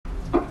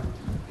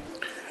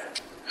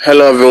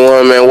Hello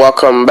everyone, man.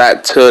 Welcome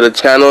back to the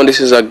channel.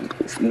 This is a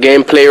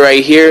gameplay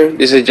right here.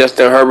 This is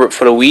Justin Herbert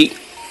for the week.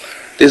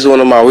 This is one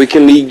of my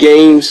weekend league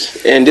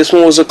games, and this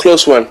one was a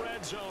close one.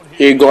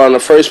 Here you go on the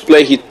first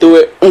play. He threw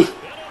it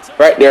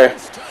right there.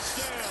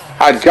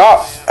 I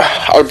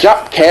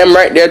dropped Cam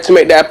right there to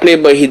make that play,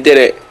 but he did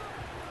it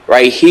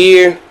right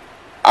here.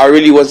 I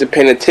really wasn't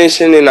paying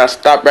attention, and I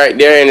stopped right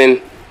there, and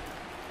then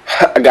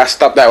I got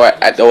stopped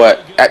at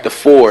the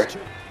 4.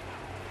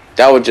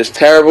 That was just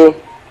terrible.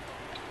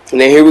 And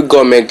then here we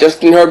go, man.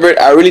 Justin Herbert,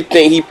 I really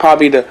think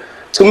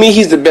to me,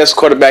 he's the best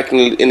quarterback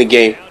in the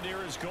game.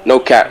 No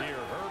cap.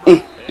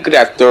 Look at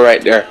that throw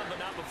right there.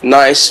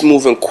 Nice,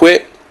 smooth, and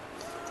quick.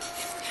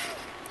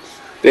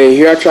 Then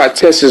here I try to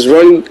test his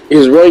run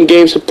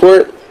game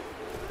support.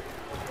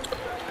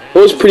 It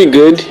was pretty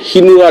good. He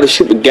knew how to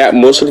shoot the gap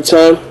most of the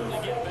time,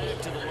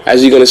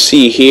 as you're gonna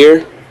see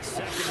here.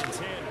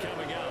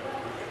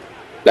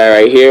 That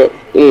right here.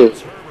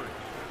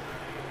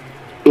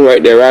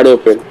 Right there, right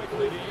open.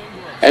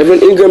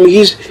 Evan Ingram,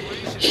 he's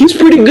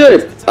pretty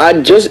good. I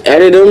just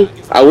added him.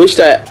 I wish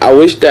that he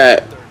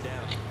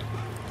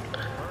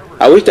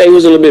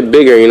was a little bit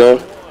bigger, you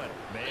know.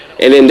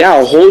 And then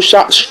that whole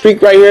shot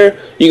streak right here,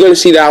 you're gonna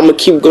see that I'm gonna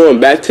keep going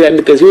back to that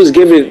because he was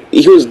giving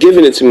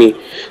it to me.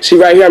 See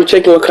right here, I'm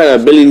checking what kind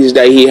of abilities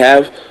that he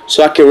have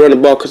so I can run the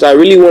ball because I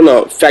really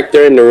wanna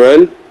factor in the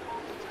run.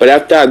 But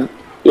after I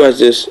was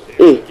just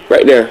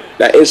right there,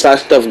 that inside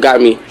stuff got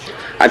me.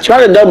 I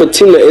tried to double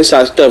team the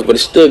inside stuff, but it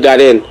still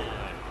got in.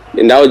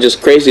 And that was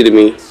just crazy to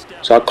me.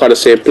 So I caught the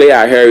same play.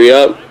 I hurry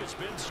up.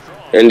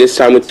 And this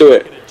time we threw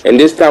it. And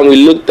this time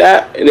we looked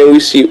at, and then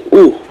we see,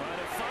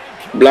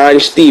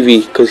 blind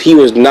Stevie, because he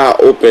was not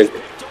open.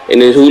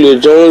 And then Julio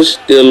Jones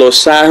did a little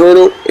side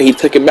hurdle, and he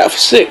took it back for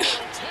 6.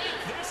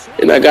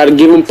 And I got to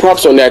give him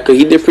props on that, because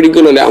he did pretty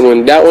good on that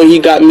one. That one, he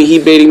got me. He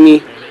baited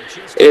me.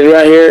 And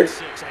right here,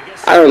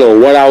 I don't know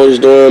what I was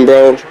doing,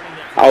 bro.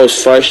 I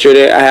was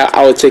frustrated.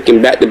 I was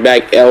taking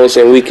back-to-back L's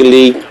in weekend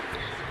league.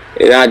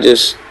 And I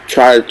just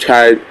I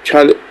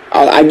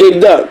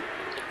gave up.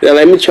 Then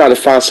let me try to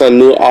find some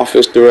new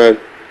offense to run.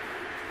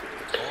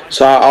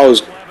 So I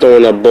was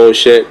throwing up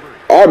bullshit.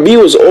 RB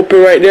was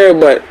open right there,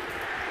 but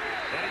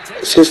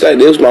since this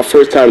was my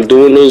first time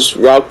doing those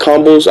route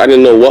combos, I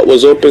didn't know what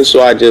was open,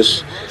 so I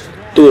just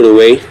threw it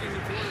away.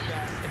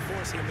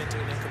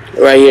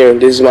 Right here,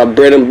 this is my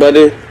bread and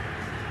butter.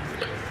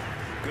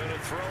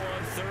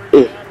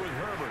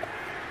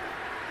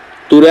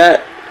 Do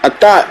that. I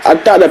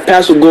thought the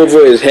pass would go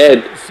over his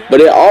head,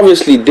 but it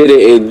obviously didn't,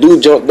 and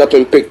dude jumped up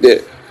and picked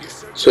it.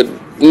 So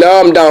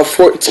now I'm down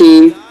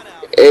 14,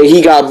 and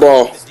he got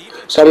ball.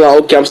 So I'm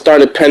like, okay, I'm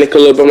starting to panic a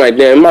little bit. I'm like,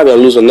 damn, am I going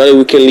to lose another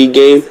weekend league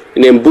game?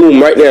 And then boom,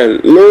 right there.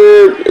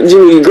 Lord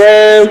Jimmy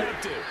Graham,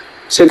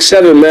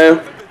 6'7",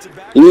 man.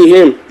 You need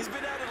him.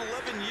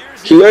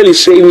 He literally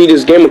saved me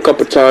this game a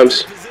couple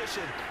times.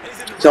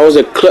 So that was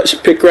a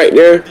clutch pick right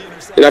there.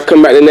 Then I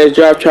come back the next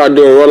drive, try to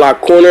do a rollout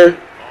corner.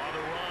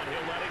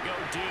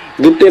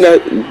 Good thing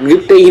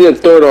he didn't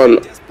throw it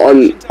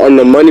on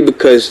the money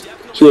because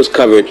he was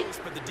covered.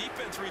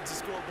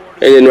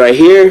 And then right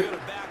here,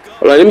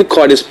 I'm like, let me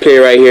call this play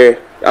right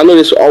here. I know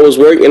this will always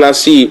work, and I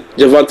see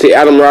Javante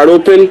Adams right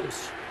open.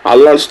 I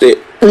launched it.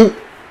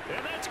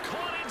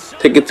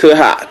 Take it to the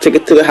high. Take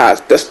it to the high.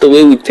 That's the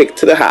way we take it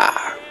to the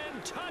high.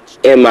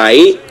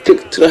 MIA,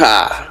 take it to the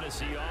high.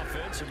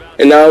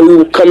 And now we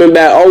were coming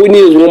back. All we need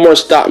is one more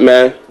stop,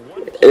 man.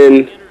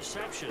 And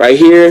right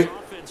here,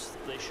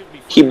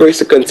 he breaks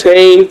the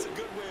contain.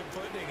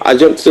 I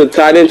jump to the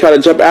tight end, try to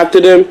jump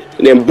after them,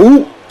 and then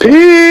boop,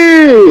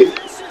 pick.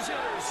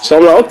 So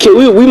I'm like, okay,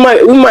 we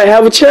might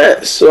have a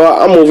chance. So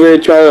I'm over here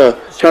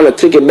trying to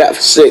take it back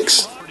for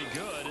 6.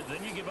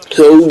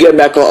 So we get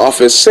back on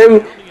offense,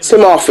 same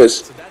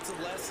offense.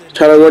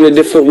 Trying to run it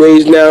different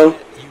ways now,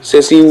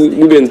 since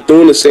we've been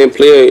doing the same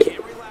play,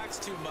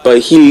 but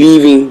he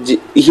leaving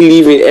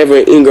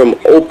Evan Ingram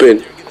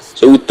open.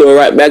 So we throw it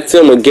right back to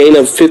him, a gain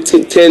of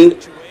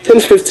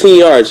 10-15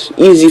 yards,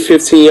 easy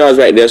 15 yards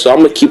right there. So I'm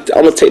gonna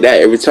take that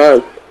every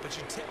time.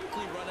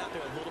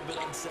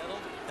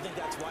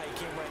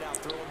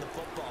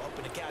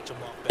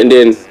 And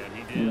then,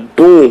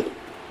 boom,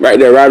 right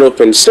there, right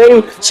open.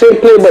 Same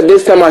play, but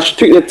this time I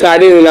streak the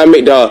tight end and I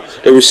make the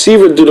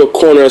receiver do the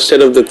corner instead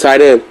of the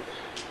tight end.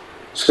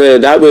 So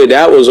that way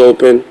that was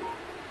open.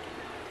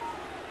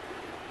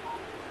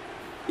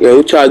 And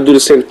we try to do the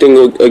same thing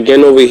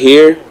again over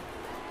here.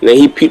 And then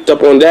he peeped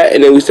up on that,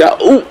 and then we said,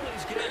 ooh.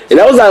 And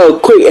that was like a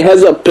quick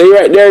heads-up play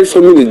right there for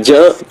me to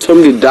jump, for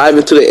me to dive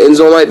into the end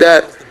zone like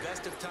that.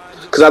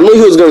 Because I knew he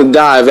was going to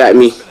dive at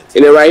me.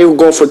 And then right here, we're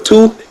going for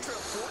 2.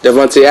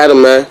 Davante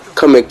Adams, man,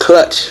 coming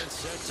clutch.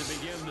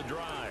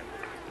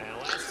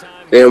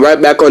 Then right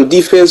back on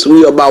defense,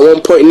 we about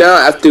 1 point now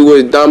after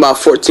we were down by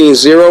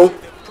 14-0.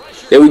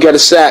 Then we got a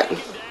sack.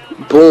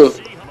 Boom.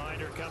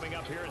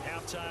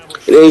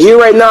 And then here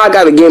right now, I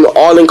got a game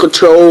all in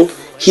control.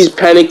 He's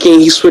panicking.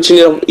 He's switching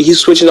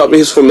up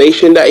his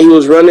formation that he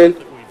was running.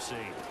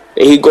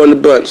 And he going to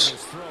bunch.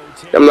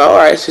 I'm like, all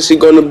right, since he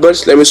going to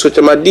bunch, let me switch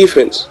up my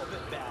defense.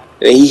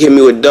 and he hit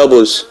me with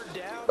doubles.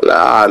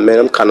 Ah, man,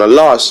 I'm kind of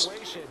lost.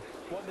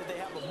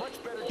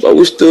 But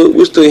we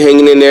still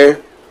hanging in there.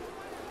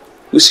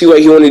 We see what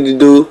he wanted to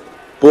do.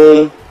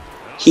 Boom.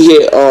 He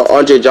hit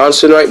Andre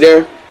Johnson right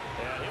there,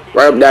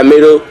 right up that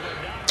middle.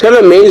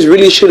 Taylor Mays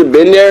really should have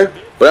been there,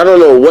 but I don't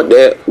know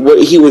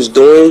what he was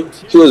doing.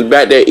 He was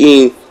back there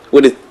eating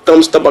with his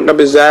thumb stuck up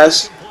his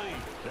ass.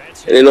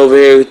 And then over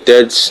here,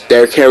 that's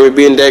Derrick Henry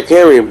being Derrick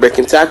Henry,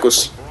 breaking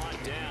tackles.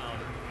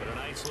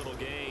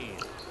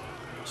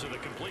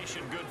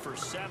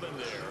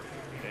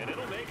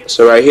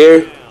 So right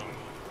here,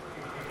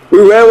 we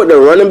ran with the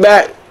running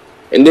back,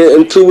 and then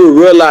until we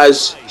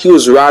realized he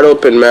was wide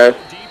open, man.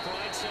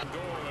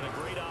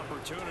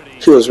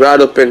 He was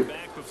wide open.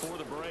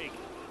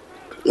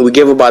 We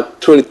gave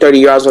about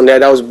 20-30 yards on that.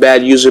 That was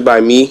bad user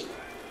by me.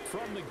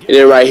 And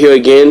then right here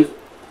again,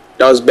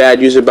 that was bad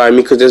user by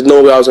me because there's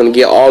no way I was going to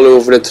get all the way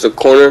over there to the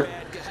corner.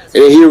 And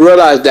then he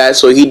realized that,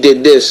 so he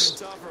did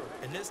this.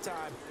 And this time,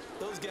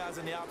 those guys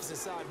on the opposite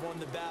side won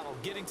the battle,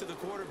 getting to the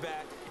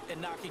quarterback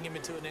and knocking him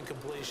into an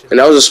incompletion. And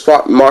that was a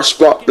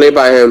smart play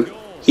by him.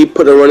 He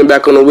put the running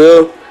back on the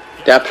wheel.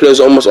 That play is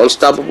almost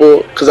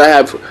unstoppable because I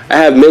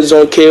have mid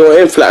zone KO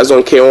and flat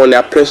zone KO on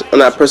that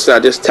person. I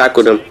just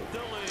tackled him,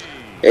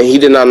 and he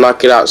did not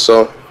knock it out.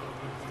 So,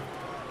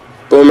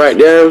 boom, right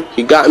there,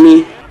 he got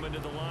me.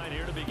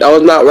 That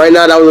was not right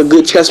now. That was a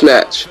good chess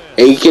match,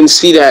 and you can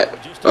see that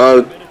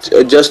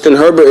Justin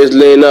Herbert is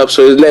laying up,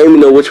 so he's letting me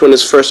know which one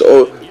his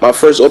my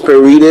first open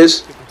read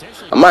is.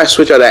 I might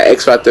switch out that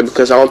X Factor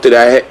because I don't think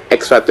that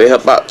X Factor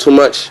help out too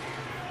much.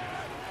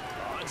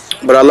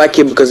 But I like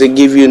it because it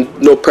gives you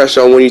no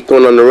pressure on when you're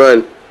throwing on the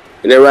run.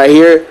 And then right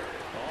here,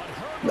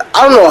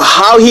 I don't know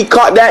how he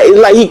caught that. It's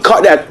like he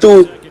caught that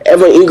through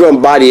Evan Ingram's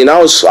body, and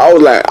I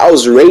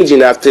was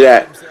raging after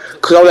that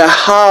because I was like,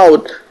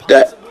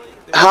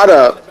 how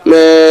the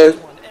man.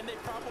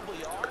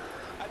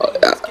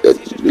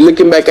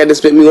 Looking back at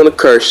this, made me want to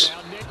curse.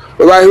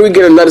 But right here we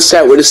get another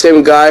sack with the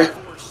same guy.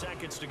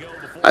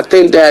 I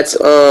think that's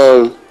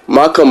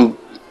Malcolm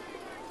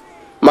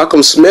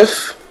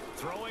Smith.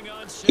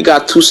 He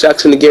got 2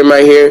 sacks in the game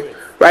right here.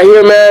 Right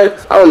here, man,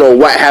 I don't know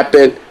what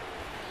happened.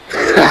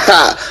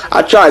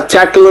 I tried to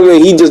tackle him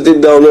and he just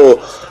didn't know.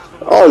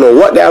 I don't know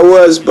what that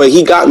was, but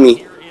he got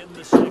me.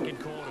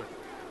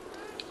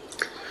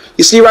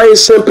 You see right here,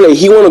 simply,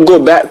 he want to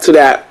go back to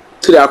that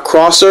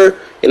crosser,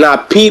 and I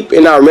peep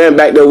and I ran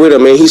back there with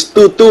him, and he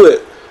still threw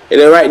it.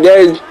 And then right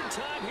there,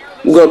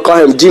 we're gonna call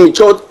him Jimmy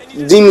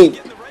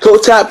Toe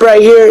Tap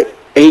right here,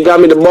 and he got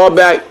me the ball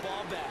back.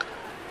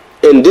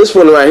 And this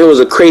one right here was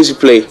a crazy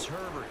play.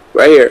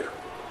 Right here.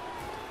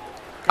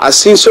 I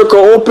seen circle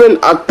open.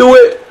 I threw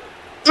it.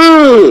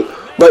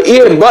 But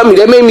Ian butt me.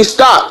 That made me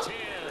stop.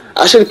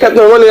 I should have kept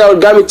on running. That would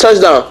got me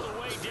touchdown.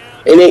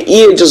 And then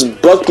Ian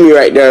just bucked me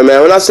right there,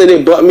 man. When I say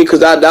they bucked me,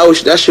 because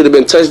that should have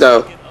been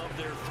touchdown.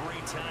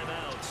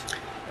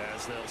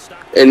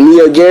 And me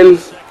again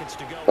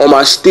on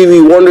my Stevie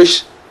Wonder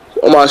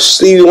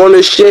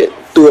shit,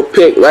 threw a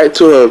pick right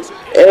to him,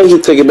 and he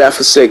took it back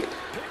for 6.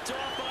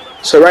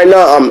 So right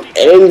now I'm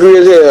angry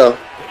as hell.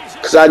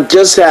 Cause I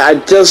just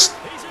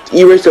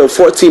erased a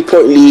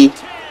 14-point lead,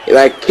 and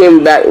I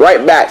came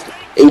right back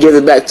and gave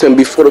it back to him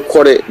before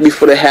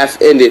the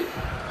half ended.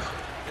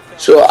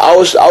 So I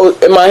was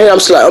in my head, I'm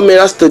still like, oh man,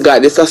 I still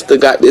got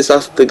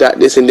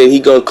this, and then he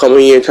gonna come in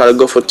here and try to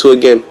go for 2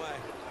 again.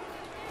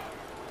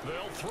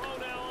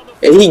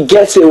 And he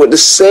gets it with the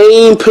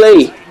same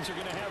play.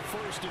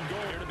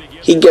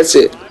 He gets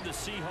it.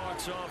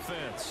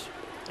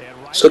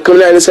 So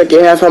coming out in the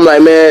second half, I'm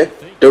like, man,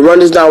 the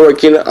run is not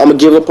working. I'm going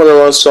to give up on the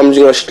run, so I'm just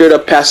going to straight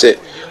up pass it.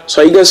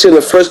 So you're going to see in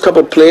the first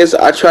couple plays,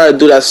 I try to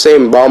do that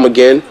same bomb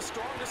again.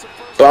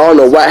 But I don't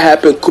know what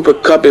happened. Cooper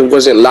Kupp, it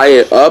wasn't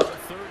lining up.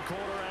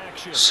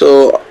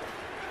 So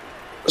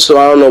I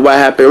don't know what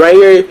happened. Right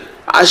here,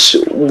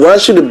 what I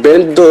should have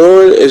been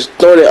doing is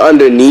throwing it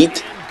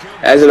underneath.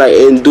 As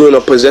in doing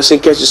a possession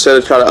catch instead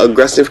of trying to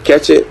aggressive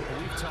catch it.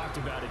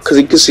 Because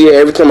you can see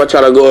every time I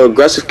try to go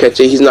aggressive catch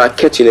it, he's not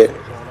catching it.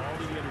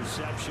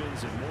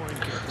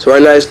 So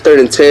right now it's 3rd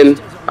and 10.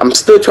 I'm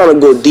still trying to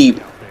go deep.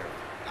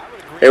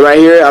 And right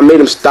here, I made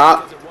him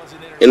stop.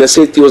 And the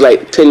safety was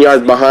like 10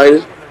 yards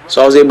behind.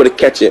 So I was able to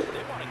catch it.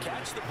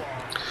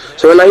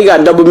 So right now he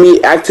got double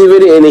me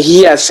activated. And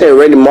he had sent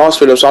Randy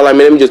Moss with him. So I'm like,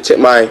 man, let me just take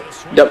my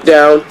dump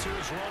down.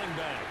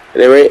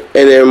 And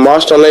then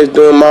Marshawn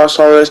doing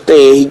Marshall's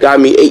thing. He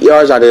got me 8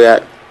 yards out of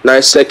that. Now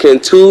it's 2nd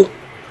and 2.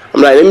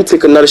 I'm like, let me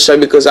take another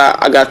shot because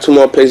I got 2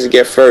 more plays to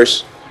get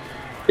first.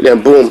 And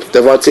then boom,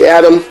 Devontae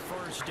Adams.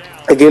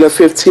 Again at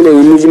 15 and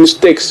removing the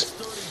sticks.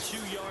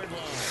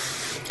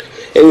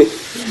 And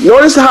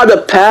notice how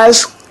the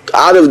pass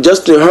out of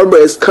Justin Herbert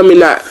is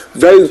coming out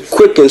very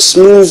quick and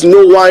smooth.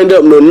 No wind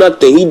up, no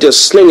nothing. He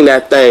just slinging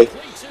that thing.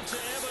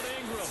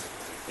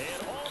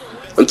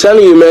 I'm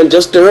telling you, man,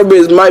 Justin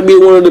Herbert might be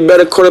one of the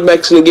better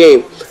quarterbacks in the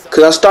game.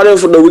 Because I started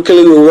for the weekend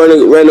league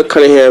with Randall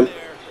Cunningham.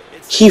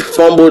 He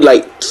fumbled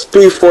like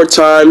 3-4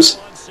 times.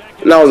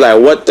 And I was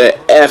like, what the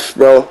F,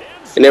 bro?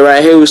 And then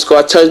right here, we score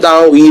a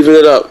touchdown. We even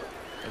it up.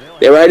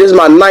 Then right, this is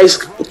my nice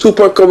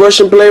 2-point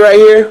conversion play right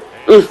here.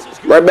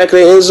 Right back in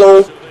the end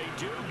zone.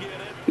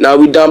 Now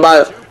we down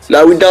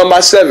by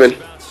 7.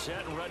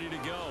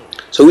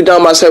 So we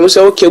down by 7. We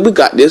say, okay, we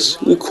got this.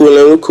 We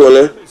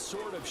cooling.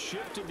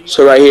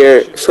 So right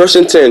here, 1st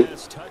and 10.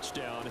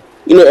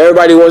 You know,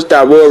 everybody wants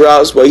that roll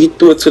routes, but he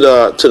threw it to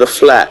the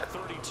flat.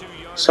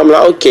 So I'm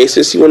like, okay,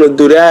 since you want to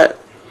do that,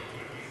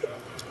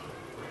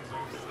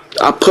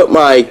 I put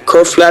my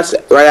curve flats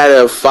right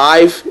at a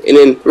 5, and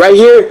then right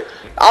here,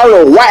 I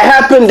don't know what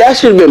happened. That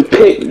should have been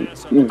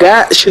picked.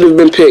 That should have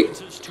been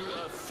picked.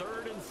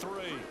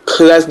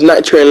 Cause that's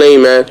not Trey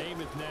Lane, man.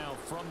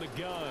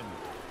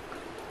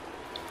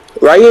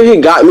 Right here,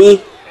 he got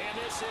me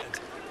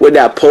with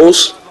that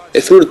post.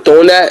 If he would have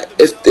thrown that,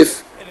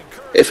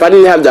 if I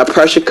didn't have that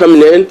pressure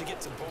coming in,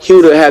 he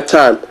would have had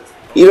time.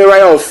 Even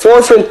right on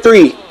 4th and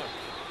 3,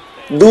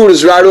 dude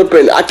is right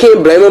open. I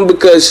can't blame him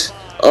because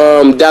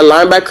that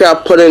linebacker I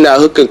put in that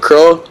hook and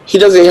curl, he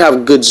doesn't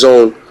have good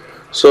zone.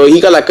 So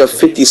he got like a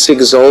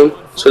 56 zone.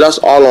 So that's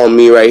all on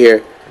me right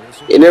here.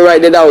 And then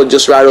right there, that was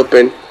just right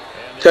open.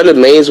 Taylor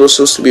Mays was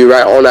supposed to be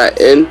right on that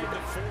end.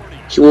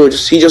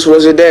 He just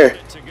wasn't there.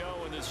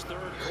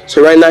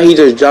 So right now he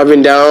just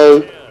dropping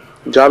down,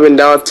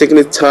 taking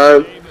his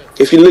time.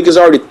 If you look, it's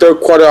already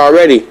 3rd quarter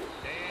already.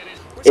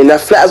 And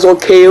that flat zone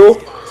KO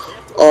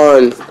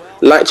on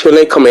Light Trey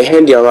Lane coming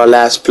handy on our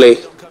last play.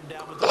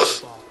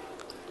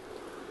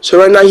 So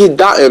right now he's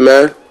dotting,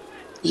 man.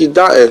 He's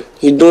dotting.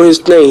 He's doing his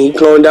thing. He's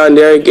going down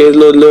there, getting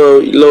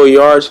little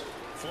yards.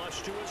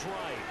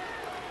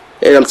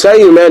 And I'm telling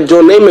you, man,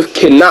 Joe Namath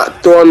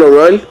cannot throw on the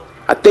run.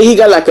 I think he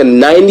got like a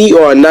 90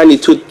 or a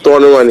 92 throw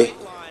on the run.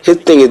 His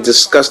thing is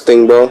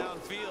disgusting, bro.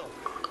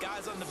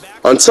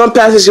 On some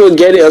passes he'll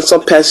get it, on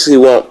some passes he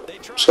won't.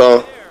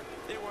 So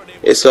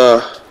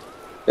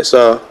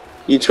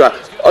you try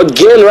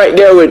again right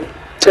there with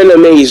Taylor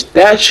Mays.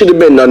 That should have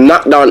been a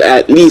knockdown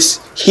at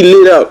least. He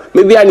lit up.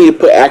 Maybe I need to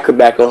put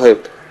acrobat on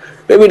him.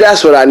 Maybe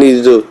that's what I need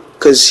to do.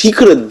 Cause he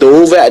could have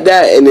dove at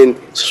that and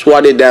then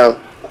swatted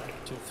down.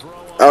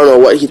 I don't know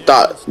what he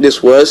thought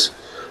this was,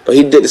 but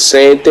he did the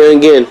same thing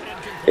again.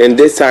 And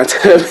this time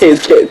Taylor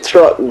Mays get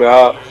trucked,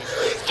 dog.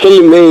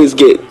 Taylor Mays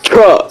get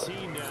trucked.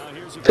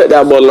 Take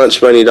that boy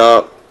lunch money,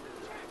 dog.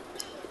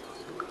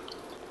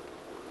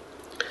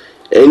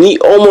 And he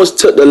almost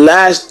took the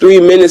last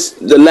 2 minutes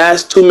of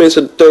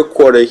the 3rd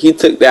quarter. He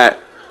took that.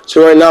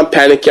 So right now I'm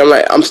panicking. I'm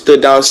like, I'm still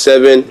down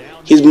 7.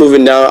 He's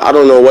moving down. I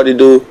don't know what to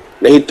do.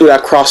 Then he threw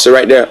that crosser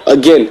right there.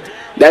 Again,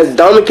 that's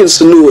Dominican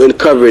Sanu in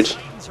coverage.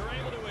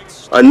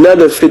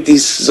 Another 50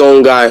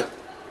 zone guy.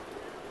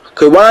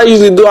 Because what I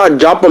usually do, I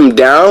drop him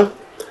down.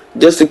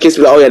 Just in case,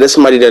 like, oh yeah, there's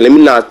somebody there. Let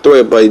me not throw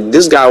it. But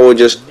this guy was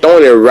just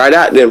throwing it right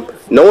at them,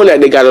 knowing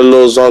that they got a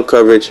little zone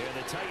coverage.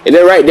 And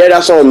then right there,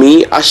 that's on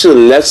me. I should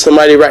have left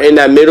somebody right in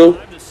that middle,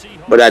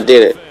 but I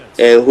didn't.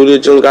 And Julio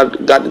Jones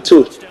got the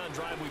 2.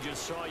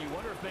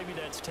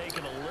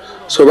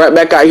 So right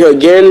back out here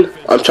again.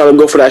 I'm trying to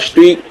go for that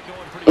streak.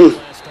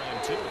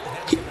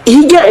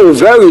 He getting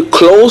very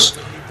close,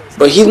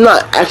 but he's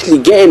not actually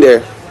getting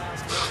there.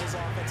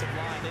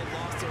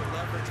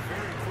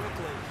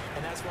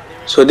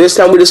 So this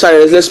time we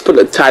decided, let's put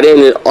a tight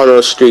end on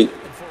a streak.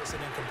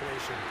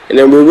 And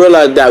then we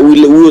realized that we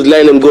was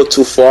letting him go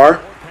too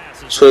far.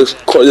 So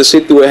the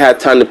safety would have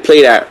time to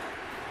play that.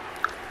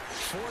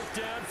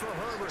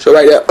 So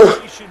right there,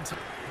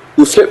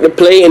 we flipped the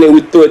play and then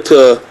we threw it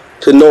to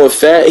Noah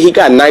Fant. He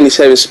got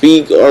 97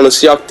 speed on the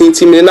Seahawks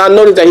team. And I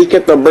noticed that he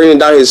kept on bringing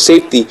down his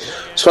safety.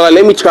 So I'm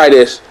like, let me try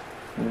this.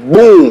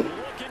 Boom.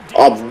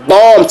 A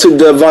bomb to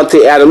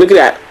Devontae Adams. Look at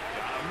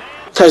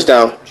that.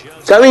 Touchdown.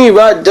 Telling you,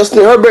 bro,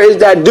 Justin Herbert is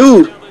that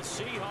dude.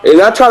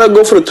 And I tried to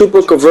go for the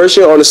 2-point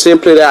conversion on the same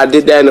play that I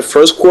did that in the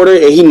 1st quarter.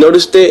 And he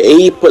noticed it.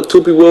 And he put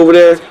 2 people over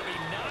there.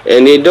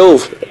 And they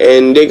dove.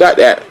 And they got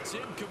that.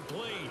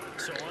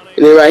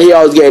 And then right here,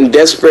 I was getting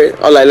desperate.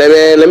 I was like,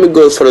 man, let me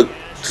go for the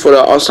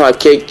onside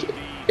kick.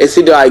 It's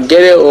either I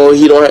get it or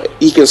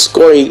he can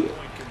score.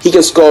 He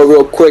can score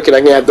real quick, and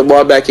I can have the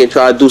ball back and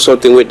try to do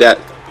something with that.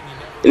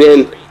 And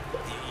then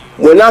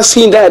when I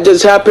seen that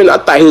just happen, I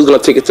thought he was gonna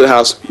take it to the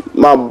house.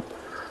 I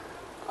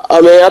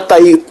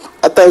thought he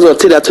was gonna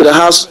take that to the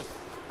house.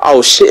 I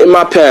was shitting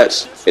my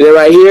pants. And then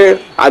right here,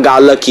 I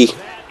got lucky,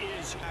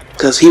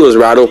 cause he was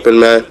right open,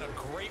 man.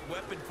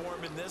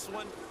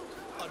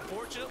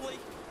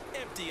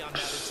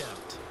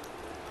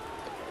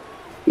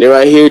 Then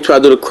right here, tried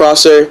to do the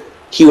crosser.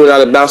 He went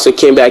out of bounds and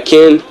came back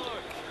in.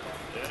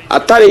 I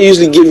thought they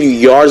usually give you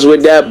yards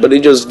with that, but they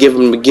just give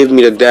me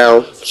the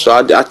down. So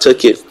I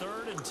took it.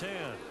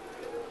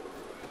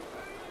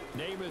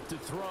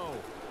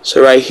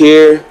 So right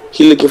here,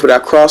 he looking for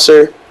that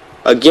crosser.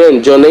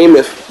 Again, Joe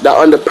Namath, that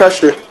under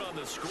pressure.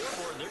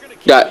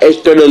 That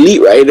extra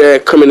elite right there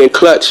coming in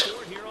clutch.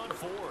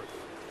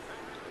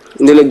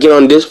 And then again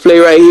on this play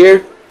right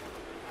here,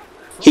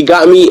 he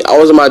got me. I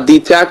was on my D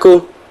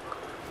tackle.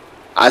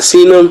 I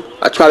seen him.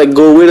 I tried to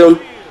go with him.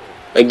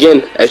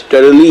 Again, extra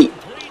elite.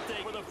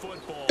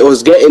 It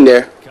was getting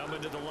there.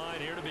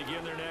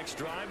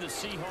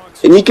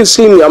 And you can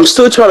see me. I'm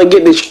still trying to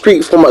get this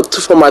streak from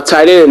my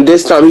tight end. And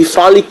this time he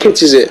finally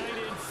catches it.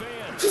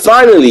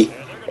 Finally,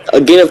 a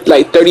gain of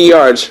like 30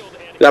 yards.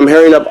 And I'm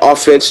hurrying up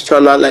offense,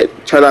 trying not let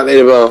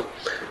it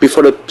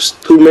before the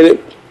 2 minute,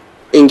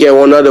 and get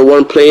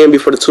one play in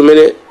before the 2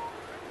 minute.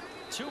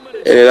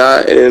 And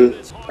I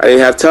didn't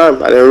have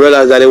time. I didn't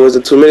realize that it was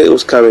the 2 minute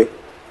was coming.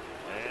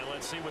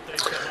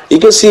 You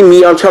can see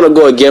me. I'm trying to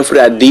go again for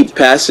that deep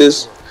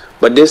passes,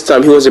 but this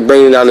time he wasn't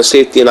bringing down the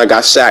safety, and I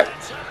got sacked.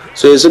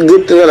 So it's a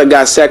good thing that I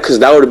got sacked, because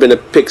that would have been a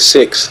pick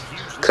 6.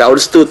 Because I would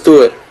have still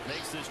threw it.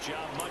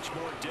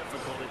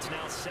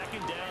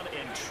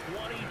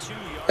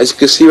 As you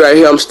can see right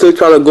here, I'm still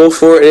trying to go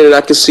for it, and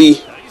I can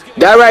see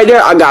that right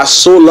there. I got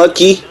so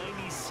lucky.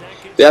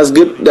 That's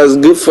good. That's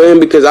good for him,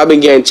 because I've been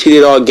getting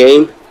cheated all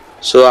game.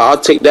 So I'll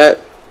take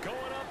that.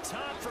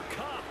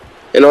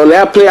 And on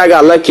that play, I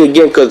got lucky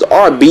again, because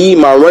RB,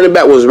 my running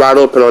back, was right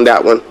open on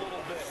that one.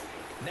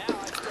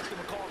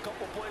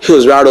 He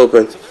was right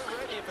open.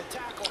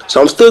 So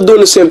I'm still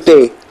doing the same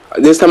thing.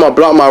 This time I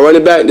block my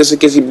running back just in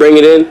case he bring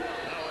it in.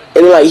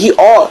 And like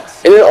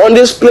and then on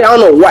this play, I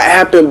don't know what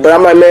happened, but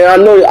I'm like, man,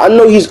 I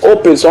know he's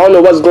open, so I don't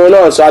know what's going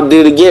on. So I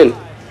did it again.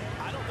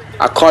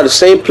 I caught the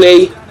same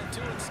play.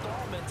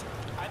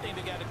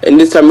 And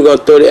this time we're gonna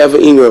throw to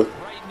Evan Ingram.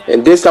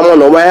 And this time I don't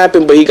know what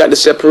happened, but he got the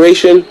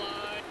separation.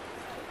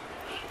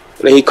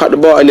 And then he caught the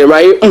ball, and then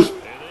right here,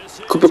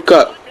 Cooper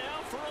Kupp.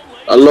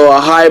 A little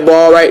high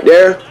ball right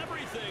there.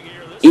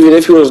 Even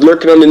if he was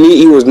lurking underneath,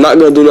 he was not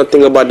going to do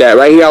nothing about that.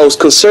 Right here, I was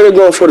considered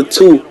going for the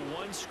 2.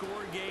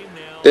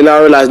 Then I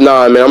realized,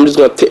 nah, man, I'm just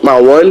going to take my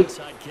 1. And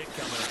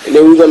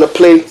then we're going to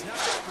play the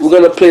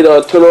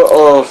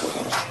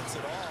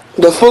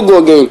field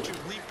goal game.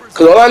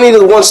 Because all I need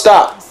is 1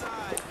 stop.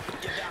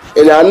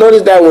 And I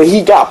noticed that when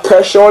he got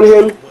pressure on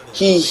him,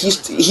 he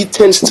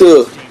tends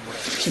to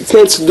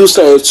do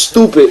something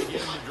stupid.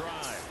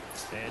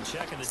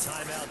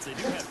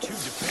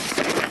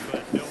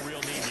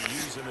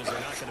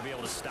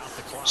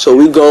 So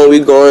we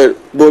going,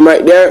 boom,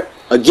 right there.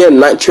 Again,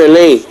 night train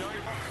lane.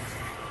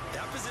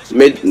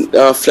 Mid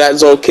flat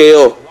zone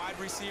KO.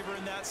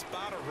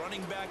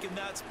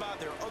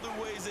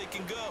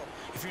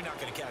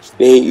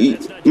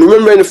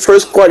 Remember in the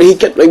first quarter, he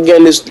kept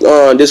again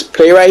this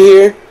play right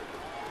here.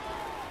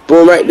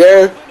 Boom, right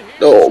there.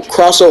 The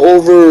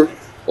crossover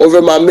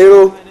over my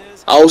middle.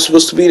 I was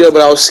supposed to be there,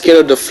 but I was scared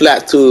of the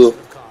flat to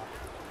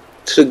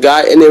the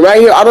guy. And then right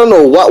here, I don't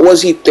know what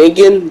was he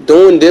thinking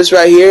doing this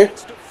right here.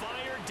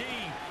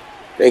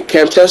 And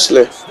Cam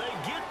Tesler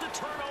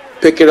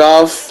pick it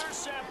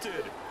off,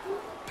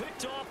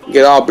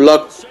 get our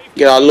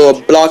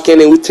little block in,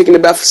 and we're taking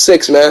it back for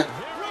 6, man.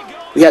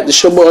 We had to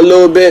showboat a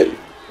little bit.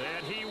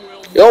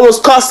 It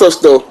almost cost us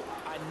though,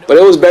 but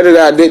it was better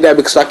that I did that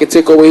because I could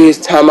take away his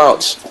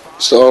timeouts.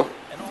 So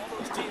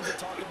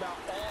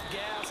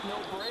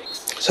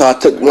I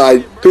took my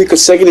 3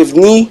 consecutive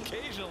knee,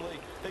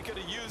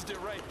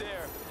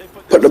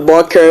 put the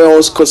ball carrier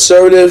on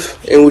conservative,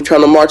 and we're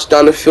trying to march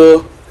down the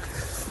field.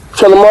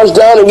 Trying to march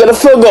down and get a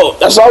field goal.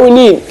 That's all we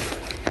need.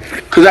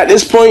 Because at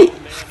this point,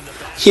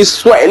 he's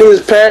sweating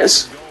his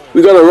pants.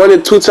 We're going to run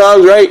it 2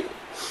 times, right?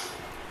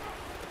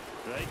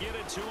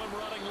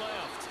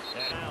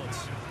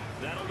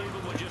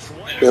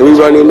 Yeah, we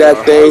running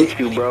that thing.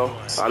 You, bro.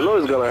 I know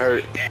it's going to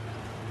hurt.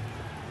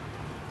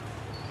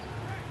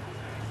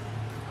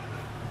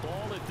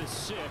 Ball at the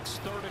 6,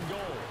 3rd and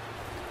goal.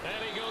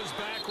 And he goes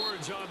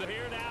backwards on the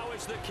here. Now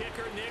it's the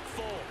kicker, Nick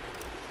Folk.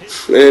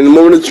 And the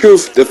moment of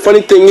truth, the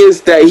funny thing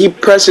is that he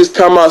pressed his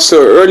timeout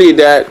so early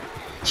that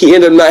he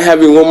ended up not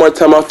having one more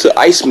timeout to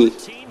ice me.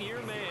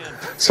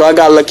 So I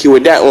got lucky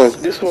with that one.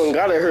 This one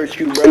gotta hurt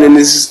you, bro. And then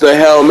this is the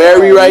Hail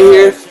Mary right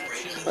here.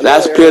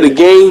 Last play of the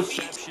game.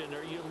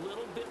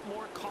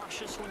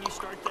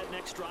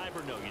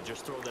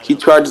 He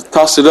tried to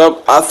toss it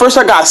up. At first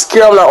I got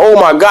scared. I'm like, oh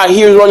my God,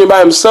 he was running by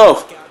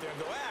himself.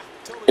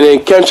 And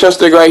then Ken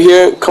Chester right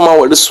here come out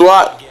with the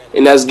swat,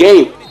 and that's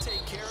game.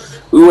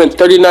 We went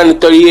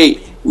 39-38.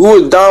 We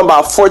were down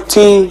by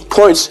 14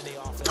 points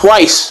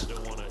twice.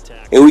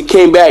 And we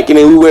came back, and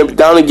then we went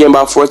down again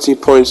by 14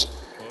 points.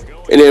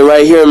 And then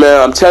right here,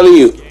 man, I'm telling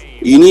you,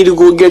 you need to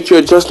go get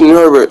your Justin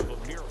Herbert.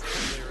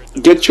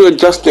 Get your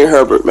Justin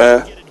Herbert,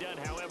 man.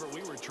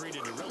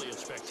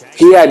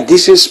 He had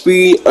decent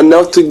speed,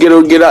 enough to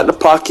get out the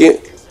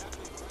pocket,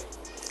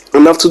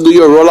 enough to do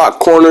your rollout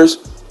corners.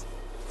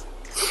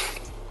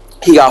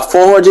 He got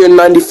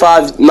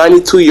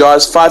 92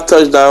 yards, 5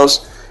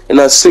 touchdowns, and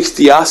a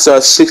 60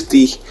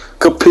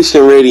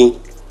 completion rating.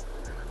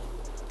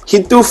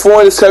 He threw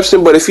 4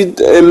 interceptions, but if you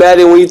in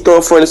Madden, when you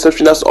throw 4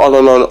 interceptions, that's all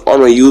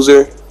on a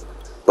user.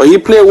 But he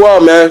played well,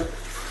 man.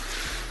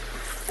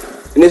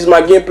 And this is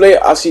my gameplay.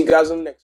 I'll see you guys in the next.